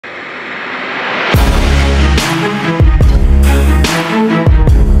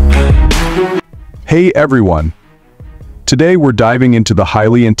Hey everyone! Today we're diving into the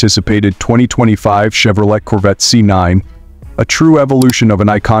highly anticipated 2025 Chevrolet Corvette C9, a true evolution of an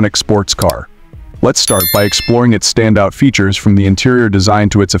iconic sports car. Let's start by exploring its standout features from the interior design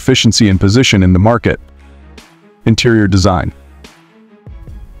to its efficiency and position in the market. Interior design.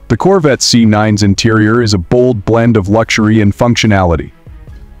 The Corvette C9's interior is a bold blend of luxury and functionality.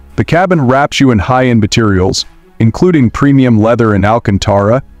 The cabin wraps you in high-end materials, including premium leather and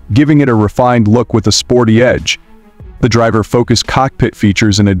Alcantara, giving it a refined look with a sporty edge. The driver-focused cockpit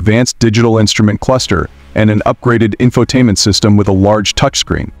features an advanced digital instrument cluster and an upgraded infotainment system with a large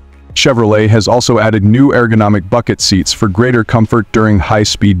touchscreen. Chevrolet has also added new ergonomic bucket seats for greater comfort during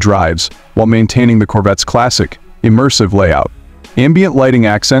high-speed drives, while maintaining the Corvette's classic, immersive layout. Ambient lighting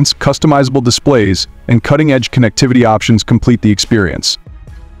accents, customizable displays, and cutting-edge connectivity options complete the experience.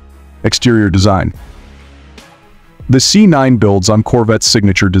 Exterior design. The C9 builds on Corvette's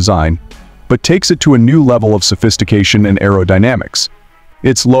signature design, but takes it to a new level of sophistication and aerodynamics.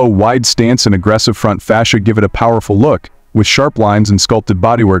 Its low, wide stance and aggressive front fascia give it a powerful look, with sharp lines and sculpted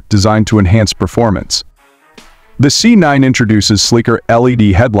bodywork designed to enhance performance. The C9 introduces sleeker LED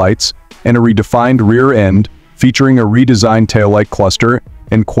headlights and a redefined rear end, featuring a redesigned taillight cluster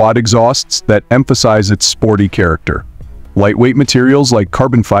and quad exhausts that emphasize its sporty character. Lightweight materials like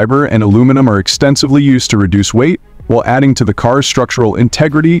carbon fiber and aluminum are extensively used to reduce weight, while adding to the car's structural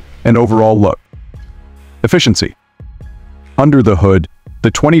integrity and overall look. Efficiency. Under the hood,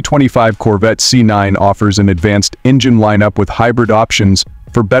 the 2025 Corvette C9 offers an advanced engine lineup with hybrid options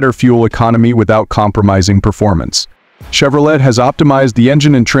for better fuel economy without compromising performance. Chevrolet has optimized the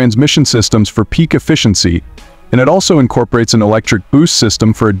engine and transmission systems for peak efficiency, and it also incorporates an electric boost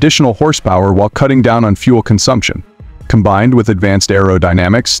system for additional horsepower while cutting down on fuel consumption. Combined with advanced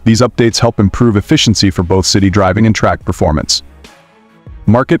aerodynamics, these updates help improve efficiency for both city driving and track performance.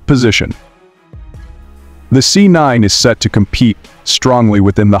 Market position. The C9 is set to compete strongly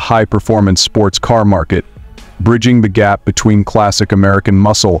within the high-performance sports car market, bridging the gap between classic American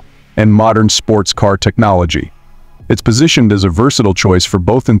muscle and modern sports car technology. It's positioned as a versatile choice for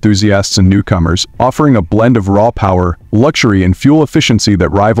both enthusiasts and newcomers, offering a blend of raw power, luxury, and fuel efficiency that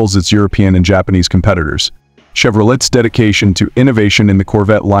rivals its European and Japanese competitors. Chevrolet's dedication to innovation in the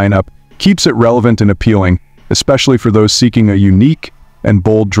Corvette lineup keeps it relevant and appealing, especially for those seeking a unique and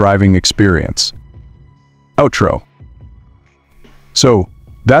bold driving experience. Outro. So,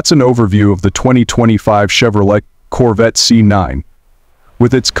 that's an overview of the 2025 Chevrolet Corvette C9.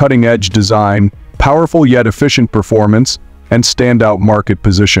 With its cutting-edge design, powerful yet efficient performance, and standout market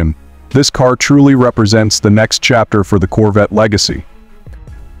position, this car truly represents the next chapter for the Corvette legacy.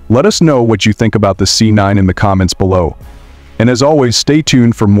 Let us know what you think about the C9 in the comments below. And as always, stay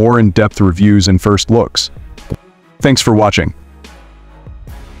tuned for more in-depth reviews and first looks. Thanks for watching.